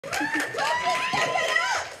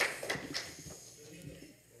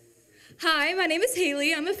Hi, my name is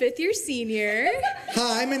Haley. I'm a 5th-year senior.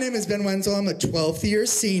 Hi, my name is Ben Wenzel. I'm a 12th-year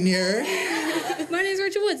senior. My name is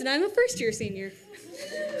Rachel Woods, and I'm a 1st-year senior.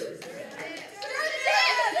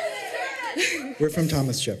 We're from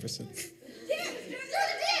Thomas Jefferson.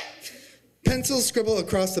 Pencils scribble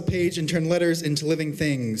across the page and turn letters into living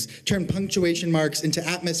things, turn punctuation marks into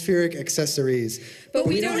atmospheric accessories. But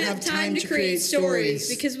we don't have time to create stories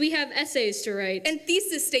because we have essays to write. And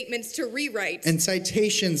thesis statements to rewrite. And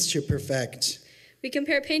citations to perfect. We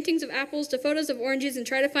compare paintings of apples to photos of oranges and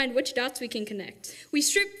try to find which dots we can connect. We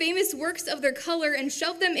strip famous works of their color and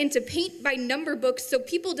shove them into paint-by-number books so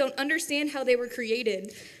people don't understand how they were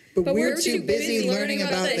created. But we're too busy learning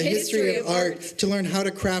about the history of art to learn how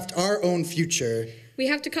to craft our own future. We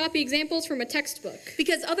have to copy examples from a textbook.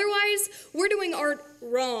 Because otherwise, we're doing art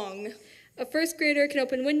wrong. A 1st grader can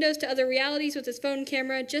open windows to other realities with his phone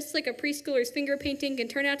camera, just like a preschooler's finger painting can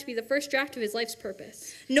turn out to be the first draft of his life's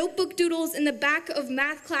purpose. Notebook doodles in the back of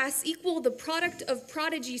math class equal the product of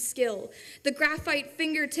prodigy skill. The graphite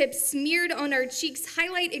fingertips smeared on our cheeks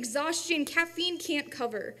highlight exhaustion caffeine can't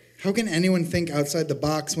cover. How can anyone think outside the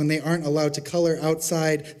box when they aren't allowed to color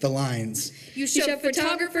outside the lines? You shove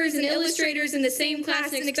photographers and illustrators in the same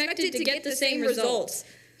class and expected to get the same results.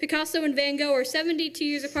 Picasso and Van Gogh are 72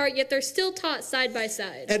 years apart, yet they're still taught side by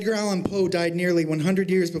side. Edgar Allan Poe died nearly 100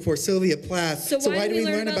 years before Sylvia Plath, so why do we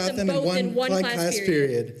learn about them in one class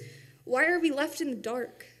period? Why are we left in the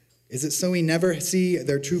dark? Is it so we never see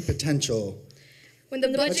their true potential? When the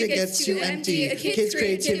budget gets too empty, a kid's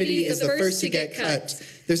creativity is the first to get cut.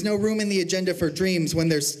 There's no room in the agenda for dreams when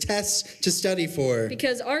there's tests to study for.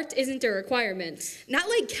 Because art isn't a requirement. Not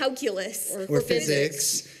like calculus. Or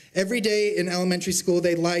physics. Every day in elementary school,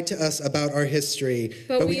 they lied to us about our history.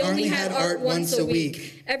 But we only had art once a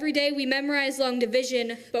week. Every day we memorized long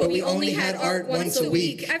division, but we only had art once a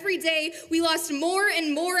week. Every day we lost more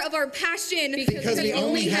and more of our passion. Because we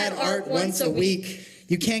only had art once a week.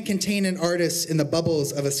 You can't contain an artist in the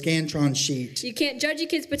bubbles of a Scantron sheet. You can't judge a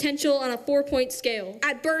kid's potential on a 4-point scale.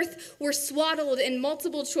 At birth, we're swaddled in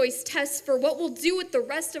multiple choice tests for what we'll do with the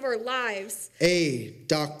rest of our lives. A,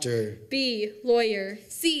 doctor. B, lawyer.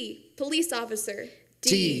 C, police officer.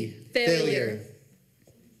 D, failure.